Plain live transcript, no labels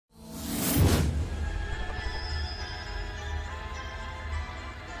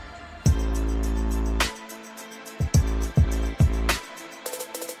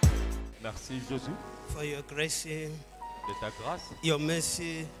Merci Jésus. For your grace, De ta grâce, your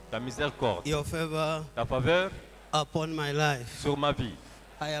mercy, ta miséricorde, your favor ta faveur upon my life. sur ma vie.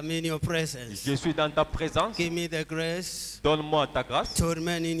 I am in your presence. Je suis dans ta présence. Give me the grace Donne-moi ta grâce to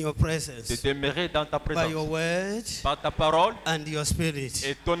remain in your de presence demeurer dans ta by your présence word par ta parole and your spirit.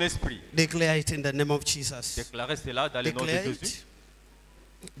 et ton esprit. Declare it in the name of Jesus. Déclarez cela dans le nom de Declare Jésus. it.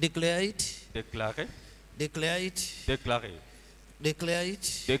 Declare it. Déclarez, Declare it. déclarez, Declare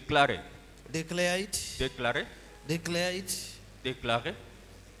it. déclarez, Declare it. déclarez, Declare it. déclarez.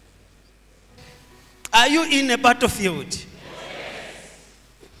 Are you in a battlefield?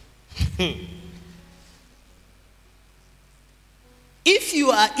 If you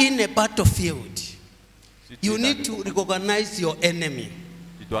are in a battlefield, Si tu you es dans need le to combat, recognize your enemy.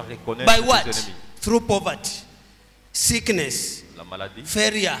 tu dois reconnaître By tes what? ennemis. Through poverty, sickness, La maladie,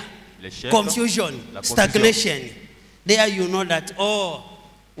 failure, l'échec, confusion, la confusion. stagnation. There you know that, oh,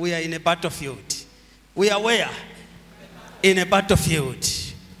 we are in a battlefield. We are where? In a battlefield.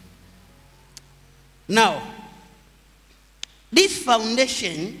 Now, this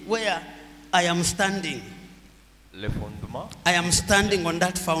foundation where I am standing, les fondements. I am standing on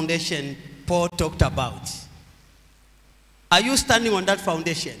that foundation Paul talked about. Are you standing on that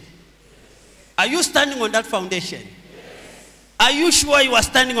foundation? Are you standing on that foundation? Are you sure you are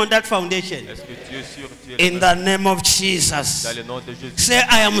standing on that foundation? Est-ce que tu es sûr que tu es In the name of Jesus. dans le nom de Jésus? Say,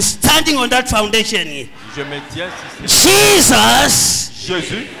 I am standing on that foundation. Je me tiens sur ce Jesus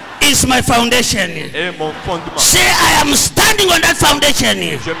Jésus is my foundation. est mon fondement. Say, I am standing on that foundation.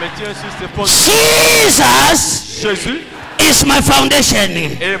 Je me tiens sur ce fondement. Jesus Jésus is my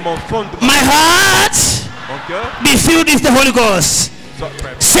foundation. est mon fondement. My heart Mon cœur, be filled with the Holy Ghost.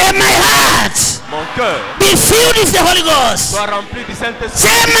 Say, my heart mon cœur be filled with the Holy Ghost. soit rempli du Saint-Esprit.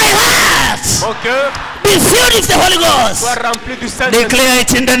 Say, my heart Mon cœur be filled with the Holy Ghost. soit rempli du Saint-Esprit. Declare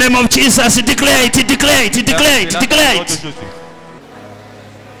it in the name of Jesus. Declare it, declare it, declare it, declare Dans le nom de it. Jésus.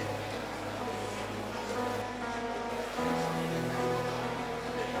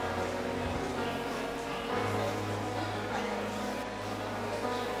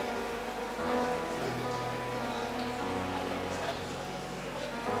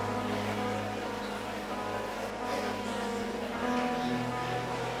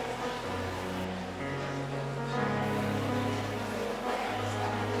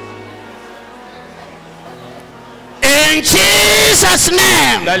 In Jesus'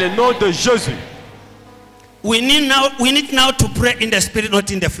 name. Dans le nom de Jésus. We need now to pray in the spirit, not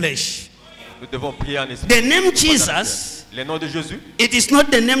in the flesh. Nous devons prier en esprit. The name Jesus, Le nom de Jésus. it is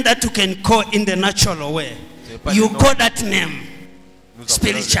not the name that you can call in the natural way. You call that name Nous appelons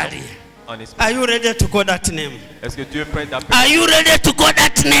spiritually. le nom en esprit. Are you ready to call that name? Est-ce que tu es prêt d'appeler? Are you ready to call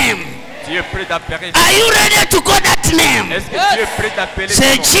that name? Tu es prêt d'appeler? Are you ready to call that name? Est-ce que tu es prêt d'appeler?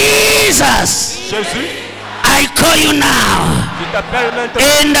 Say, son nom? Jesus, Jésus, I call you now. je t'appelle maintenant.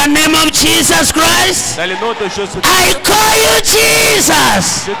 In the name of Jesus Christ, Dans le nom de Jésus. I call you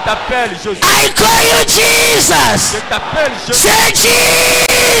Jesus. Je t'appelle Jésus. I call you Jesus. Je t'appelle Jésus. Say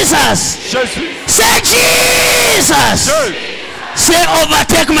Jesus. Jésus. Say Jesus. Jésus. Say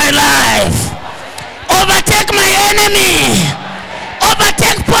overtake my life. Overtake my enemy.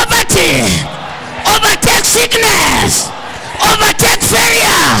 Overtake poverty. Overtake sickness. Overtake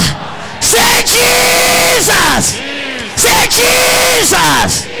failure. Say Jesus. Say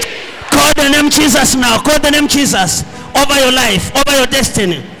Jesus. Call the name Jesus now. Call the name Jesus over your life, over your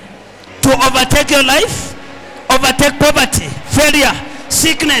destiny. To overtake your life, overtake poverty, failure,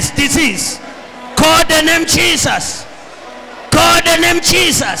 sickness, disease. Call the name Jesus. Call the name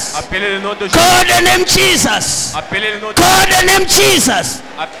Jesus. Appelez le nom de Jésus. Call the name Jesus. Appelez le nom de Call the name Jesus.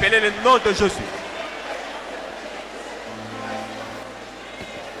 Appelez le nom de Jésus.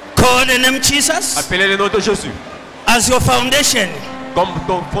 Call the name Jesus Appelez le nom de Jésus. as your foundation. Comme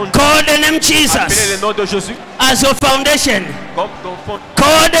ton fondement. Call the name Appelez le Jesus nom de Jésus. as your foundation. Comme ton fondement.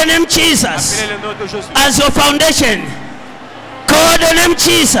 Call the name Jesus Appelez le nom de Jésus. as your foundation. Call the name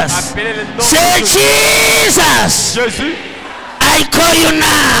Jesus. Appelez le nom de Say Jésus. Jesus. Jésus, I call you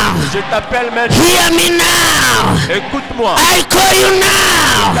now. je t'appelle maintenant. Hear me now. Écoute-moi. I call you Je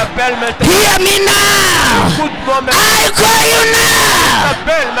now. t'appelle maintenant. Hear me now. Écoute-moi maintenant. I call you Je now.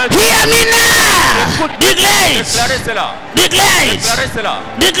 t'appelle maintenant. Hear me now. Declare it. Déclarez cela. Declare it. Déclarez cela.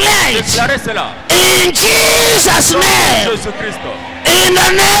 Declare it. Déclarez cela. In Jesus' Au nom de name. Jésus-Christ. In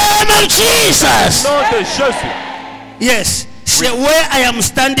the name of Jesus. Au nom de Jésus. Yes. Say where I am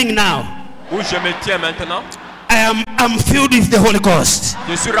standing now. Où je me tiens maintenant. I'm filled with the Holy Ghost.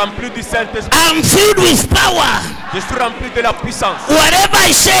 Je suis rempli du Saint-Esprit. I'm filled with power. Je suis rempli de la puissance. Whatever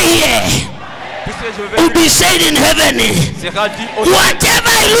I say here, puisque je vais will be said in heaven. sera dit au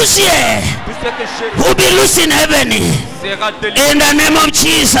Whatever I lose here puisque will be loose in heaven. sera délivré In the name of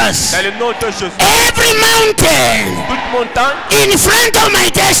Jesus. dans le nom de Jésus. Every mountain Toute montagne in front of my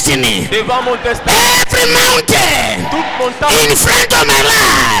destiny. devant mon destin, Every mountain toute montagne in front of my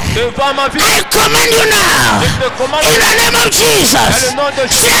life. devant ma vie, I command you now. je te commande In the name of dans Jesus. le nom de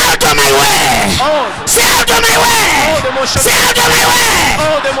Jésus. Stay out of my way. Oh, Stay out of my way. de mon chemin. Stay out of my way.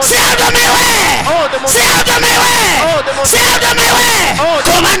 Oh, de mon Stay out of my way. Oh, de mon Stay out of my way. Oh, de mon Stay out of my way. Oh,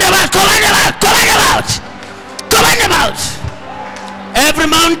 de Command them out. Command them out. Command them out. Command them out. Every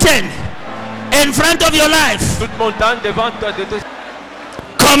mountain in front of your life. toute montagne devant toi,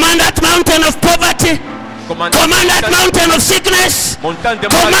 Command that mountain of poverty. Command that mountain of sickness. montagne de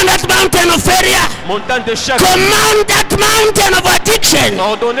Command maladie, that mountain of failure. montagne de chef, Command that mountain of addiction.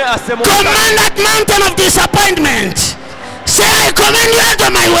 ordonnez à ces montagnes, Command that mountain of disappointment. Say, I command you out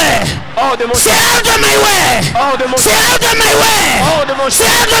of my way. hors de mon Say out of my way. hors de mon Say out of my way. hors de mon Say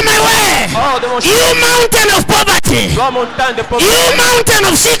out of my way. hors de mon You mountain of poverty. toi montagne de pauvreté, You mountain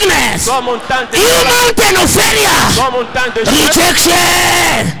of sickness. toi montagne de You mountain of failure. toi montagne de chef,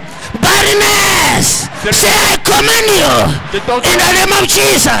 Rejection. Barrenness. Say, I command you in the name of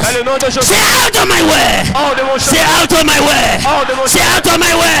Jesus. dans le nom de Jésus, Say out of my way. hors de mon Say chemin, out of my way. hors de mon Say chemin, out of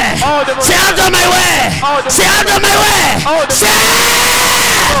my way. hors de mon Say out of my way. hors de Say out of my way. hors de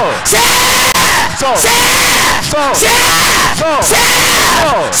Say. Say. Sors. Say. Sors. Say. Sors. Say.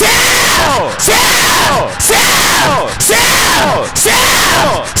 Sors. Say. Sors. Say. Say. Say. Say.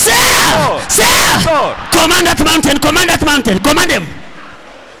 Say. Say. Sors. Command that mountain. Command that mountain. Command them.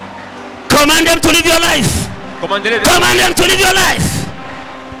 Command them to live your life. commandez-les de Command them to live your life.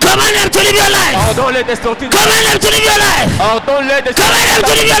 Command them to live your life. ordonne-les de sortir, Command them to live your life. ordonne-les de Command them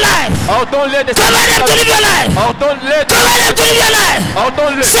to live your life. ordonne-les de Command them to live your life. ordonne-les de Command them to live your life.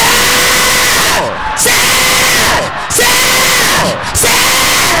 ordonne-les Say. Say. Say. Say.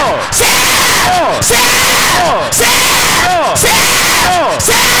 Say. Say. Say. Say. Say.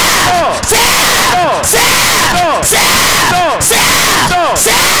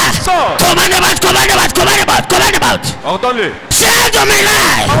 Command them out, command them out, command them out, command them out. ordonne-les Say out of my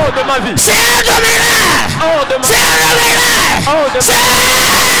life. hors de ma vie, Say out of my life. hors de ma Say out of my life. hors de Say.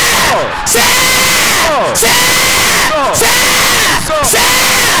 Say. Say. Say. Say.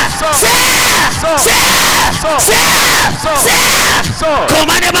 Say. sors,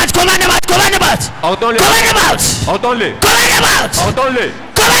 Command them out, command them out, command them out. ordonne-les Command them out. ordonne-les Command them out. ordonne-les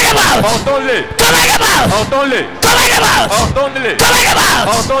Command them out. ordonne-les Command them out. ordonne-les Command them out. ordonne-les Command them out.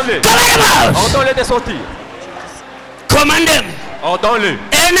 ordonne-les Command them out. ordonne-les de sortir, Command them. ordonne-les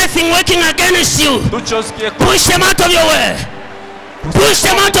Anything working against you, toute chose qui est push them out of your way. Push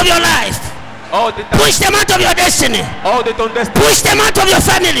them out of your life. hors de ta Push them out of your destiny. hors de ton destin, Push them out of your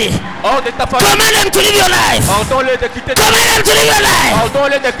family. hors de ta famille, Command them to live your life. ordonne-les de quitter ta Command them to live your life.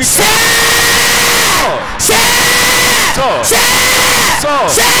 ordonne-les de quitter Say. Say. Sors. Say.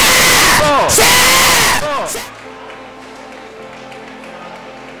 Sors. Say. Sors. Say.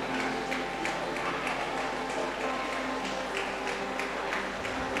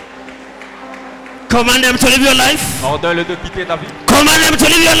 Command them to live your life. ordonne-les de quitter ta vie, Command them to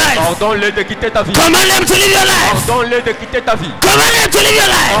live your life. ordonne-les de quitter ta vie, Command them to live your life. ordonne-les de quitter ta vie, Command them to live your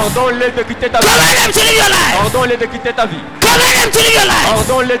life. ordonne-les de quitter ta vie, Command them to live your life. ordonne-les de quitter ta vie, Command them to live your life.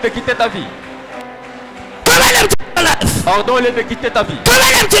 ordonne-les de quitter ta vie, Command them to live your life. ordonne-les de quitter ta vie,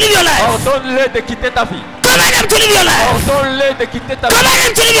 Command them to live your life. ordonne-les de quitter ta vie, Command them to live your life. ordonne-les de quitter ta vie, Command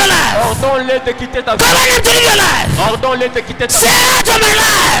them to live your life. ordonne-les de quitter ta vie, Command them to live your life. ordonne-les de quitter ta Say vie, out of my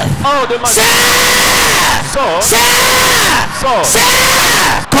life. hors de ma Say. vie, sors, Say. sors, Say.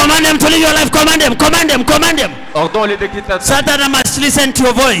 Command them to live your life. Command them. Command them. Command them. ordonne-les de quitter ta vie, Satan must listen to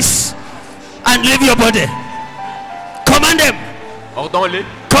your voice and leave your body. Command them. ordonne-les,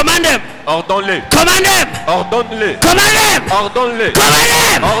 Command them. ordonne-les, Command them. ordonne-les, Command them. ordonne-les, Command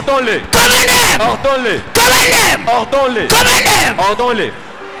them. ordonne-les, Command them. ordonne-les, Command them. ordonne-les, Command them. ordonne-les,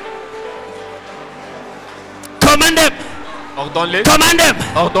 Command them. ordonne-les, Command them.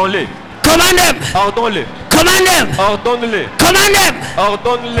 ordonne-les, Command them. ordonne-les, Command them. ordonne-les, Command them.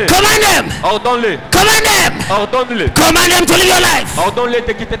 ordonne-les, Command them. ordonne-les, Command them. ordonne-les, Command them to live your life. ordonne-les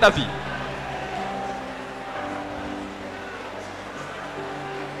de quitter ta vie.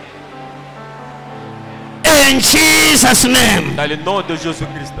 In Jesus' name. Dans le nom de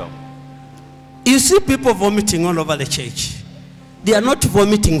Jésus-Christ. You see people vomiting all over the church. They are not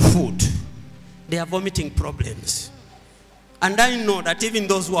vomiting food. They are vomiting problems. And I know that even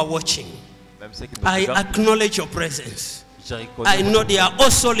those who are watching, Même ceux qui me I regardent, acknowledge your presence. je reconnais I know they are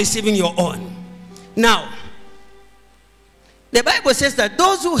also receiving your own. Now, the Bible says that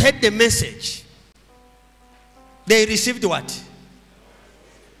those who heard the message They received what?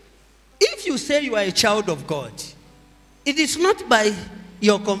 If you say you are a child of God, it is not by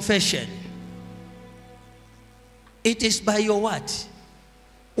your confession. It is by your what?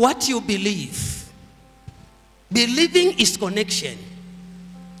 What you believe. Believing is connection.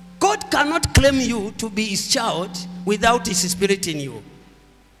 God cannot claim you to be his child without his spirit in you.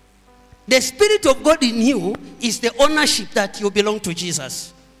 The spirit of God in you is the ownership that you belong to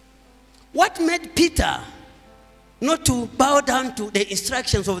Jesus. What made Peter not to bow down to the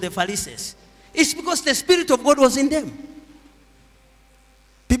instructions of the Pharisees is because the spirit of God was in them.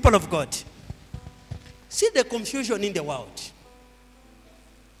 People of God, see the confusion in the world.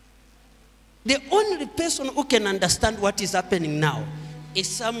 The only person who can understand what is happening now is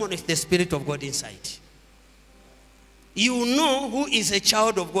someone with the spirit of God inside. You know who is a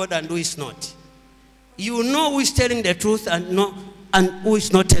child of God and who is not. You know who is telling the truth and who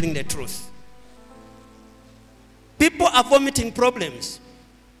is not telling the truth. People are vomiting problems.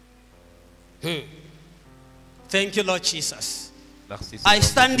 Thank you, Lord Jesus. I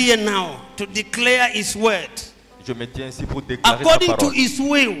stand here now to declare his word. According to his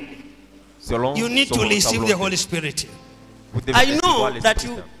will, you need to receive the Holy Spirit. I know that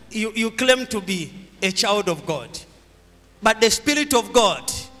you claim to be a child of God. But the Spirit of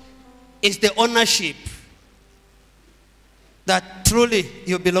God is the ownership that truly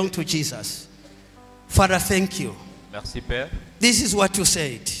you belong to Jesus. Father, thank you. Merci, Père. This is what you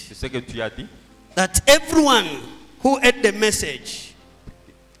said. C'est ce que tu as dit. That everyone who heard the message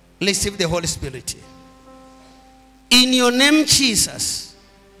received the Holy Spirit. In your name, Jesus,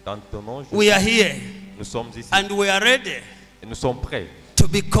 Dans ton nom, we are here. Nous sommes ici. And we are ready Et nous sommes prêts to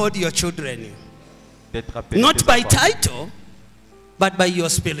be called your children. d'être appelés. Not by title, but by your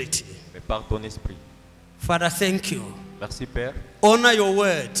spirit. Mais par ton esprit. Father, thank you. Merci, Père. Honor your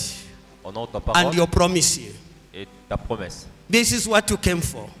word Honore ta parole and your promise. et ta promesse. This is what you came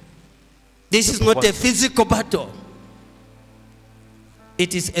for. This is not a physical battle.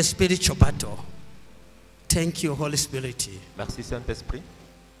 It is a spiritual battle. Thank you, Holy Spirit. Merci, Saint-Esprit.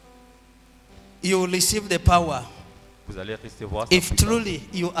 You will receive the power Vous allez recevoir sa if puissance. truly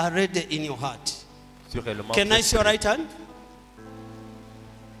you are ready in your heart. Sûrement, Can I see your right hand?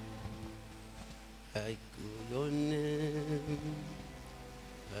 I call your name.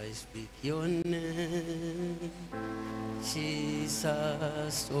 I speak your name.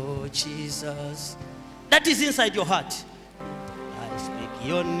 Jesus, oh Jesus. That is inside your heart. I speak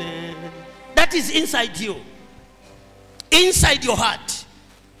your name. That is inside you. Inside your heart.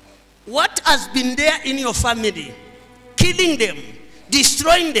 What has been there in your family, killing them,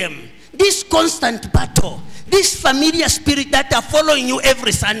 destroying them, this constant battle, this familiar spirit that are following you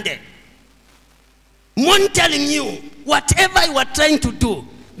every Sunday, one telling you whatever you are trying to do,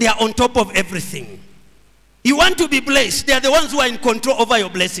 they are on top of everything. You want to be blessed, they are the ones who are in control over your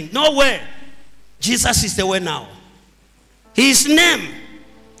blessing. No way. Jesus is the way now. His name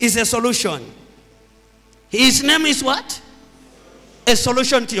is a solution. His name is what? A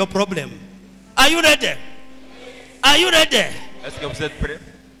solution to your problem. Are you ready? Are you ready? Est-ce que vous êtes prêts?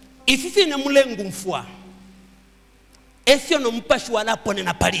 If you know Mulenga mfua, if you know mpashwala pone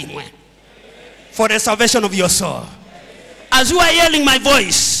na palimwe, for the salvation of your soul. As you are hearing my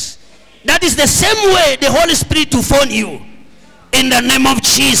voice, that is the same way the Holy Spirit will phone you. In the name of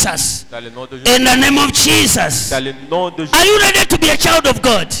Jesus. In the name of Jesus. Are you ready to be a child of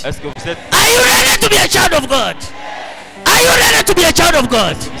God? Est-ce que vous êtes Are you ready to be a child of God? Are you ready to be a child of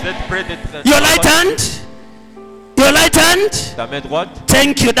God? prêts d'être Your right hand. Your right hand. Ta main droite.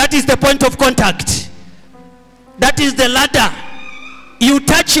 Thank you. That is the point of contact. That is the ladder. You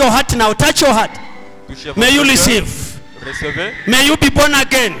touch your heart now. Touch your heart. Touchez May you votre cœur. receive. Recevez. May you be born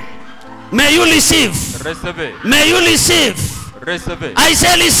again. May you receive. Recevez. May you receive. Recevez. I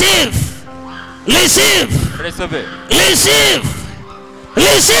say receive. Receive. Recevez. Receive.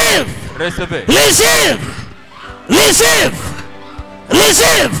 Receive. Recevez. Receive. Receive.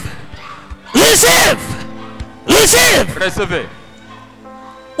 Receive. Receive. Receive. Recevez.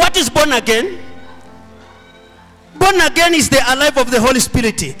 What is born again? Born again is the alive of the Holy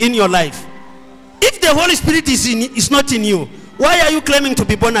Spirit in your life. If the Holy Spirit is not in you, why are you claiming to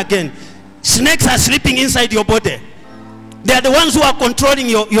be born again? Snakes are sleeping inside your body. They are the ones who are controlling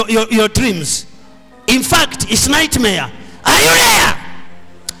your dreams. In fact, it's nightmare. Are you there?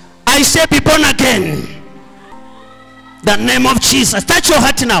 I say be born again. The name of Jesus. Touch your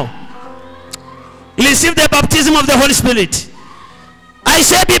heart now. Receive the baptism of the Holy Spirit. I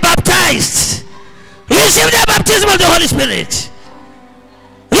say be baptized. Receive the baptism of the Holy Spirit.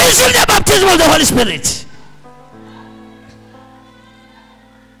 Receive the baptism of the Holy Spirit.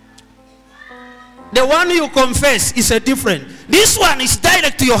 The the one you confess is a different. This one is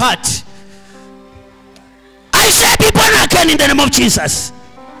direct to your heart. I say be born again in the name of Jesus.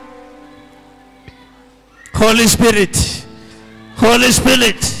 Holy Spirit. Holy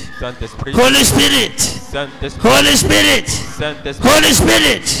Spirit. Holy Spirit. Holy Spirit. Holy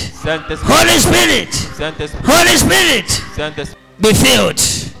Spirit. Holy Spirit. Holy Spirit. Be filled.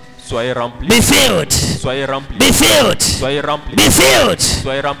 Soyez remplis. Be filled. Soyez remplis. Be filled. Soyez remplis. Be filled.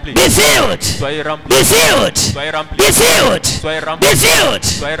 Soyez remplis. Be filled. Soyez remplis. Be filled. Soyez remplis. Be filled. Soyez remplis. Be filled.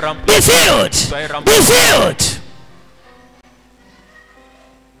 Soyez remplis. Be filled. Soyez remplis. Be filled.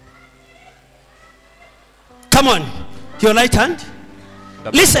 Come on. Your right hand.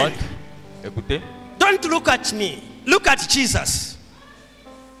 Listen. Écoutez. Don't look at me. Look at Jesus.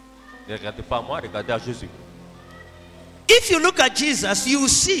 Ne regardez pas à moi, regardez à Jésus. If you look at Jesus, you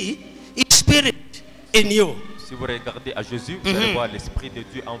see His Spirit in you. Si vous regardez à Jésus, vous allez voir l'Esprit de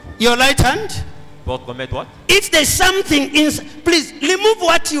Dieu en vous. Your right hand. Votre main droite. If there's something inside, please remove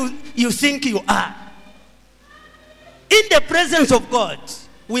what you think you are. In the presence of God,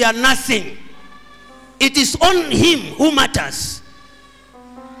 we are nothing. It is only Him who matters.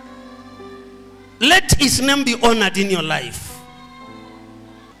 Let His name be honored in your life.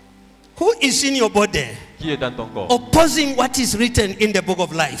 Who is in your body? Qui est dans ton corps? Opposing what is written in the book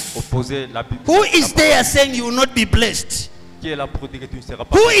of life. Opposez la Bible. Who is there saying you will not be blessed? Qui est là pour dire que tu ne seras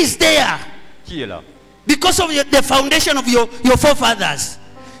pas? Who is there? Qui est là? Because of the foundation of your forefathers.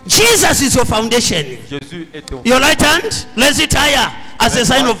 Jesus is your foundation. Jésus est ton. Your right hand, raise it higher as a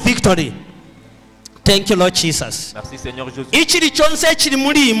sign of victory. Thank you, Lord Jesus. Merci Seigneur Jésus. Ichiri chonse chiri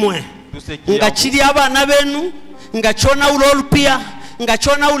muri imwe. Tout ce qui est Nga chiri abana benu, nga chona ulolupia, nga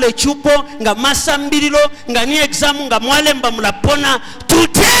chona ule chupo, nga masambirilo, nga ni exam, nga mwalemba mulapona.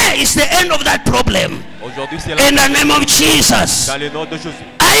 Today is the end of that problem. Aujourd'hui c'est la. In the name of Jesus. Dans le nom de Jésus.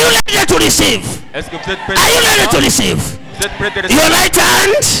 Are you ready to receive? Est-ce que vous êtes prêts? Are you ready to receive? Vous êtes prêts de Your recevoir? right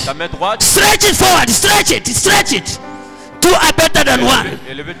hand. Ta main droite. Stretch it forward. Stretch it. Stretch it. Two are better than one.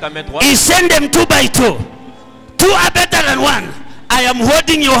 Élevez ta main droite. He sent them 2 by 2. 2 are better than 1. I am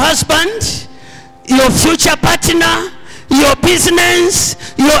holding your husband, your future partner, your business,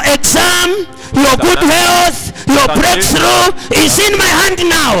 your exam, your good health, your breakthrough is in my hand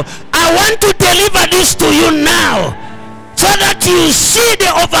now. I want to deliver this to you now so that you see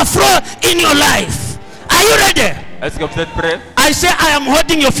the overflow in your life. Are you ready? Est-ce que vous êtes prêts? I say I am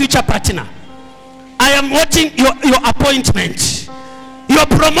holding your future partner. I am holding your appointment, your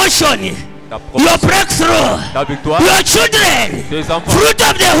promotion, your breakthrough, Ta victoire. your children, Tes enfants. fruit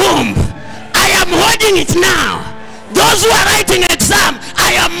of the womb. I am holding it now. Those who are writing exam,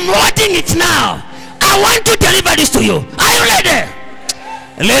 I am holding it now. I want to deliver this to you. Are you ready?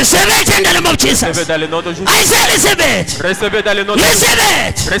 Receive it in the name of Jesus. Recevez dans le nom de Jésus. I say receive it. Recevez dans le nom de Jésus. Receive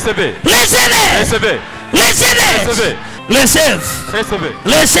it. Recevez. Receive it. Recevez. Receive it. Recevez. Receive. Recevez.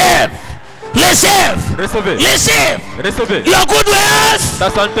 Receive. Receive. Recevez. Receive. Recevez. Your good health. Ta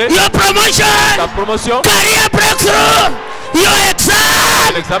santé. Your promotion. Ta promotion. Career breakthrough. Your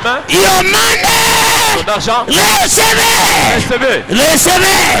exam. L'examen. Your money. Ton argent. Receive it. Recevez. Receive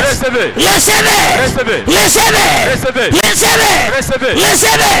it. Recevez. Receive it. Recevez. Receive it. Recevez. Receive it. Recevez.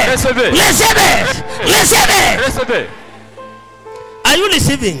 Receive it. Recevez. Receive it. Receive it. Recevez. Are you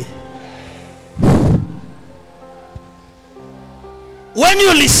receiving? When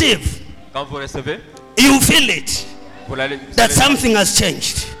you receive, Quand vous recevez, you feel it. vous allez. That something has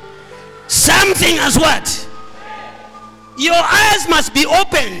changed. Something has what? Your eyes must be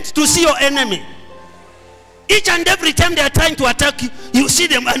opened to see your enemy. Each and every time they are trying to attack you, you see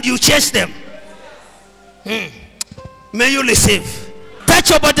them and you chase them. May you receive. Touch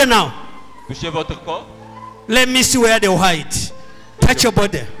your body now. Touchez votre corps. Let me see where they will hide. Touch your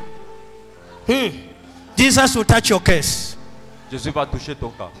body. Jesus will touch your case. Jésus va toucher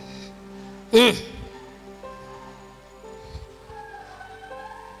ton corps.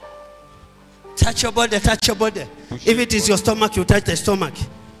 Touch your body, touch your body. If it is your stomach, you touch the stomach.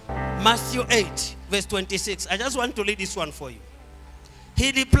 Matthew 8, verse 26. I just want to read this one for you.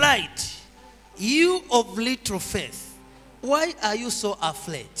 He replied, "You of little faith, why are you so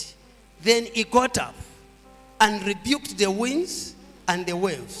afraid?" Then he got up and rebuked the winds and the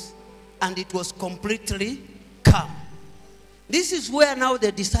waves, and it was completely calm. This is where now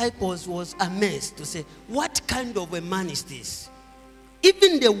the disciples was amazed to say, what kind of a man is this?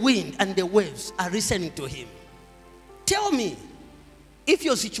 Even the wind and the waves are listening to him. Tell me, if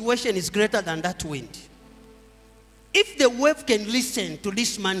your situation is greater than that wind, if the wave can listen to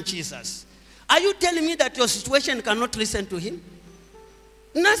this man Jesus, are you telling me that your situation cannot listen to him?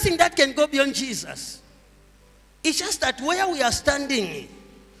 Nothing that can go beyond Jesus. It's just that where we are standing,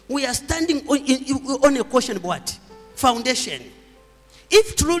 we are standing on a question of what? Foundation.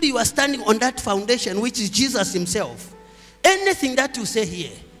 If truly you are standing on that foundation, which is Jesus himself, anything that you say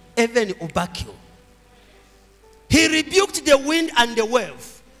here, heaven will back you. He rebuked the wind and the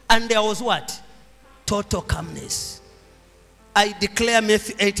wave, and there was what? Total calmness. I declare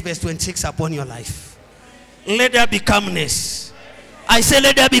Matthew 8 verse 26 upon your life. Let there be calmness. I say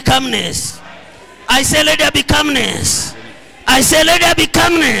let there be calmness. I say let there be calmness. I say let there be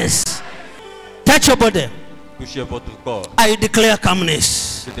calmness. Touch your body. I declare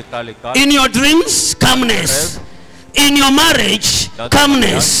calmness. In your dreams, calmness. In your marriage,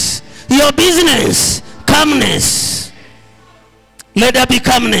 calmness. Your business, calmness. Let there be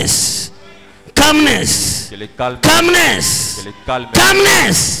calmness. Calmness. Calmness.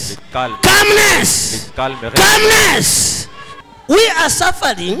 Calmness. Calmness. Calmness. We are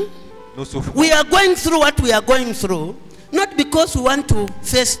suffering. We are going through what we are going through, not because we want to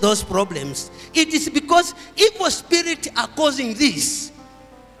face those problems. It is because evil spirits are causing this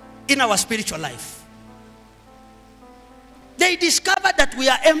in our spiritual life. They discover that we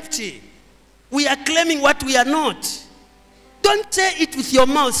are empty. We are claiming what we are not. Don't say it with your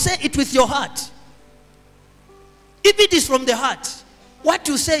mouth, say it with your heart. If it is from the heart, what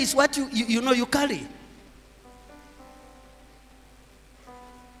you say is what you carry.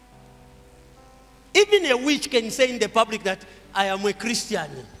 Even a witch can say in the public that I am a Christian.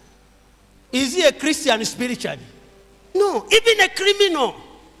 Is he a Christian spiritually? No. Even a criminal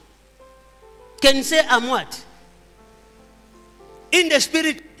can say I'm what? In the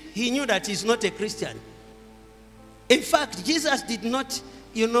spirit, he knew that he's not a Christian. In fact, Jesus did not,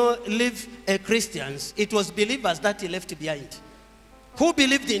 leave Christians. It was believers that he left behind. Who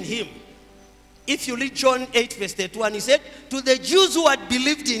believed in him? If you read John 8 verse 31, he said, to the Jews who had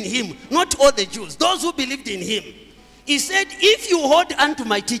believed in him, not all the Jews, those who believed in him, he said, if you hold unto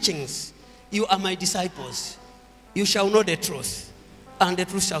my teachings, you are my disciples. You shall know the truth, and the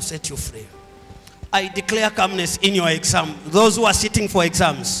truth shall set you free. I declare calmness in your exam. Those who are sitting for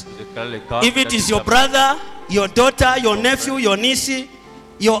exams. If it is your brother, your daughter, your nephew, your niece,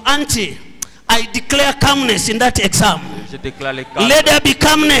 your auntie, I declare calmness in that exam. Let there be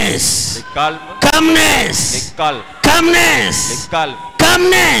calmness. Calmness. Calmness.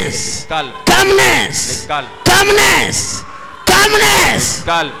 Calmness. Calmness. Calmness. Calmness.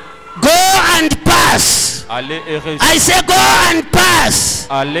 Go and pass. I say go and pass.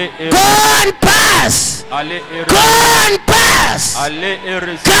 Go and pass. Go and pass. Calmness.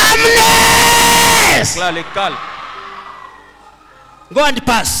 Go and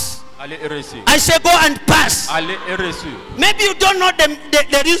pass. I say go and pass. Maybe you don't know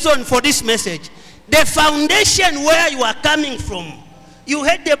the reason for this message. The foundation where you are coming from. You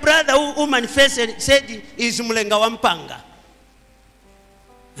heard the brother who manifested, said is Mulenga Wampanga.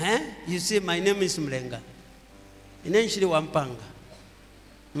 You see, my name is Mulenga. Inenshiri Wampanga.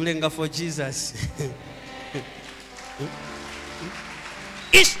 Mulenga for Jesus.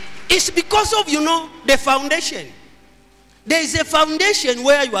 It's because of, the foundation. There is a foundation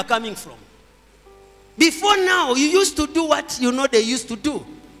where you are coming from. Before now, you used to do what they used to do.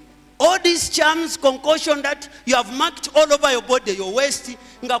 All these charms, concoction that you have marked all over your body, your waist,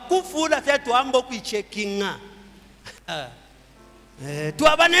 ngakufula fya tuambo kuichekinga.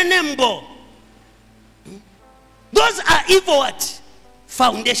 Tuabanenembo. Those are evil what?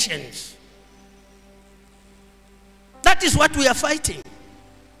 Foundations. That is what we are fighting.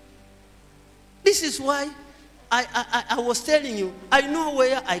 This is why I was telling you, I know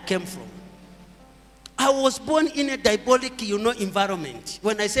where I came from. I was born in a diabolic, environment.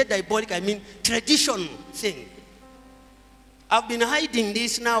 When I say diabolic, I mean traditional thing. I've been hiding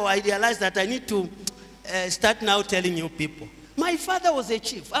this now. I realize that I need to start now telling you people. My father was a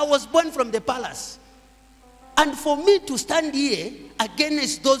chief. I was born from the palace. And for me to stand here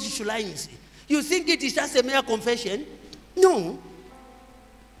against those issue lines, you think it is just a mere confession? No.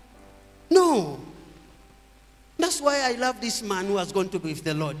 No. That's why I love this man who has gone to be with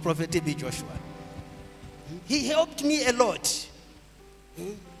the Lord, Prophet T.B. Joshua. He helped me a lot.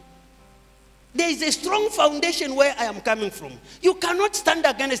 There is a strong foundation where I am coming from. You cannot stand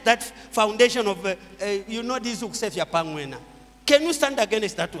against that foundation of, this Uksefia Pangwena. Can you stand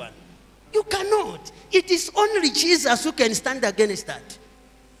against that one? You cannot. It is only Jesus who can stand against that.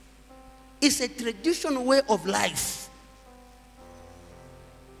 It's a traditional way of life.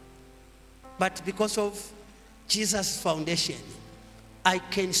 But because of Jesus' foundation, I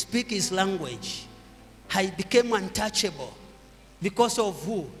can speak his language. I became untouchable because of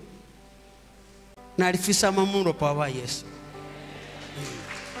who? Narifisa mamuro pawa Yesu.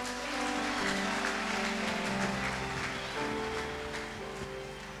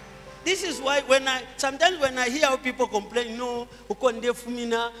 This is why sometimes when I hear how people complain, no, ukonde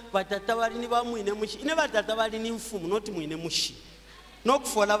fumina, batata balini ba muine mushi. Ine batata balini mfumu, not muine mushi. Nok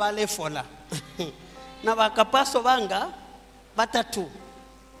fola vale fola. Na bakapaso banga batatu.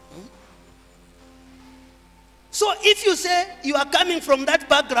 So if you say you are coming from that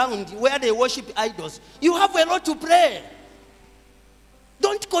background where they worship idols, you have a lot to pray.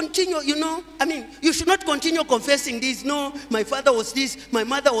 Don't continue, you should not continue confessing this. No, my father was this, my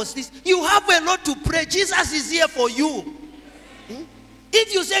mother was this. You have a lot to pray. Jesus is here for you.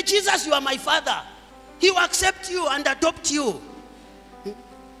 If you say, Jesus, you are my father, he will accept you and adopt you.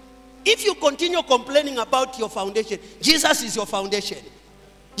 If you continue complaining about your foundation, Jesus is your foundation.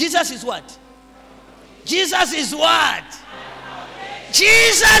 Jesus is what? Jesus is what?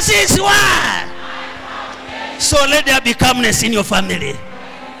 Jesus is what? So let there be calmness in your family.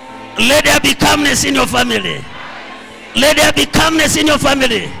 Let there be calmness in your family. Let there be calmness in your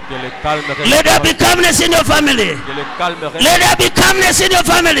family. Let there be calmness in your family. Let there be calmness in your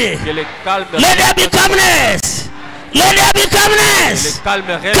family. Let there be calmness. Let there be calmness.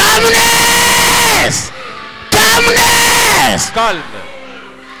 Calmness. Calmness. Calm.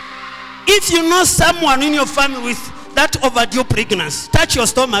 If you know someone in your family with that overdue pregnancy, touch your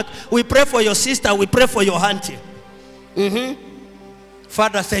stomach. We pray for your sister. We pray for your auntie.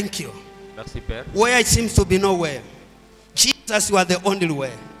 Father, thank you. Merci, Père. Where it seems to be nowhere, Jesus, you are the only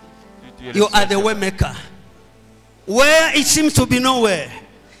way. You are the way maker. Where it seems to be nowhere,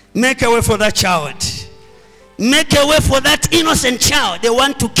 make a way for that child. Make a way for that innocent child they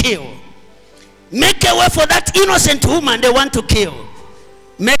want to kill. Make a way for that innocent woman they want to kill.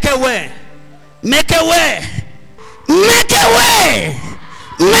 Make a way. Make a way. Make a way.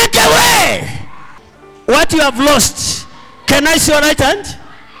 Make a way. What you have lost, can I see your right hand?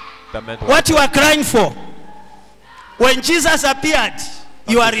 What you are crying for, when Jesus appeared,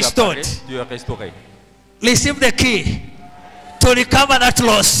 you are restored. Receive the key to recover that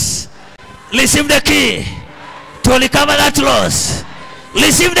loss. Receive the key to recover that loss.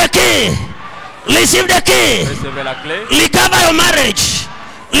 Receive the key. Receive the key. Recover your marriage.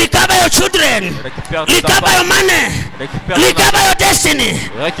 Recover your children. Recover your money. Recover your destiny.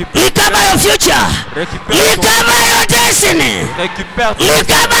 Recover your future. Recover your destiny.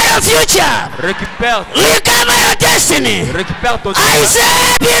 Recover your future. Recover your destiny. I say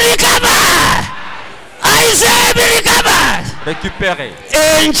be recovered. I say be recovered. Récupérez.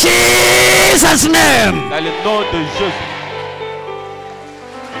 In Jesus' name. Dans le nom de Jésus.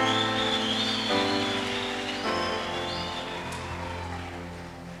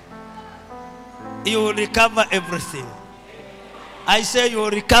 You will recover everything. I say you will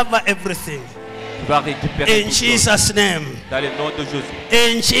recover everything. Tu vas récupérer. In Jesus' name. Dans le nom de Jésus.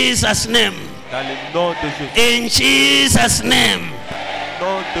 In Jesus' name. Dans le nom de Jésus. In Jesus' name.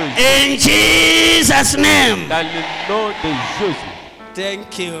 Nom de Jésus. In Jesus' name. Dans le nom de Jésus.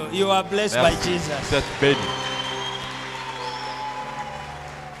 Thank you. You are blessed Merci. by Jesus. Vous êtes bénis.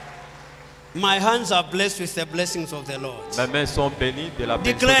 My hands are blessed with the blessings of the Lord. Mes mains sont bénies de la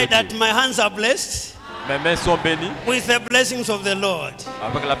bénédiction Declare de that Dieu. my hands are blessed Mes mains sont bénies with the blessings of the Lord.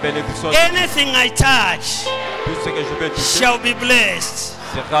 avec la bénédiction de Dieu. Anything I touch Tout ce que je vais toucher shall be blessed.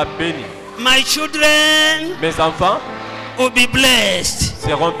 sera béni. My children Mes enfants will be blessed.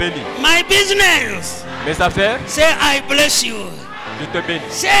 seront bénis. My business, Mes affaires, say I bless you. je te bénis.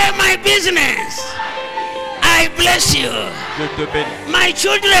 Say my business, I bless you. Je te bénis. My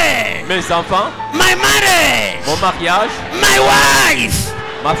children, Mes enfants, my marriage, mon mariage, my wife,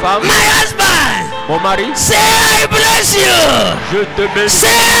 ma femme, my husband, mon mari, say I bless you. je te bénis. Say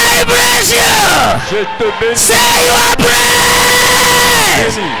I bless you. Je te bénis. Say you are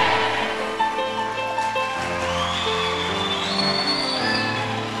blessed. Bénis.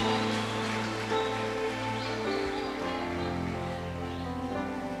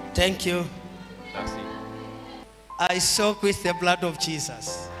 Thank you. Merci. I soak with the blood of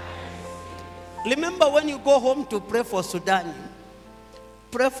Jesus. Remember when you go home to pray for Sudan,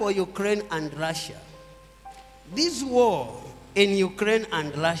 pray for Ukraine and Russia. This war in Ukraine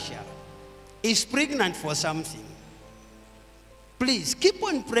and Russia is pregnant for something. Please keep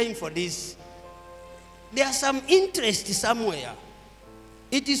on praying for this. There's some interest somewhere.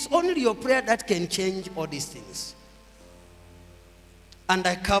 It is only your prayer that can change all these things. And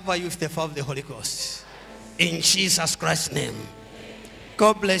I cover you with the fire of the Holy Ghost. In Jesus Christ's name.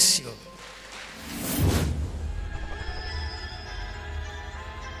 God bless you.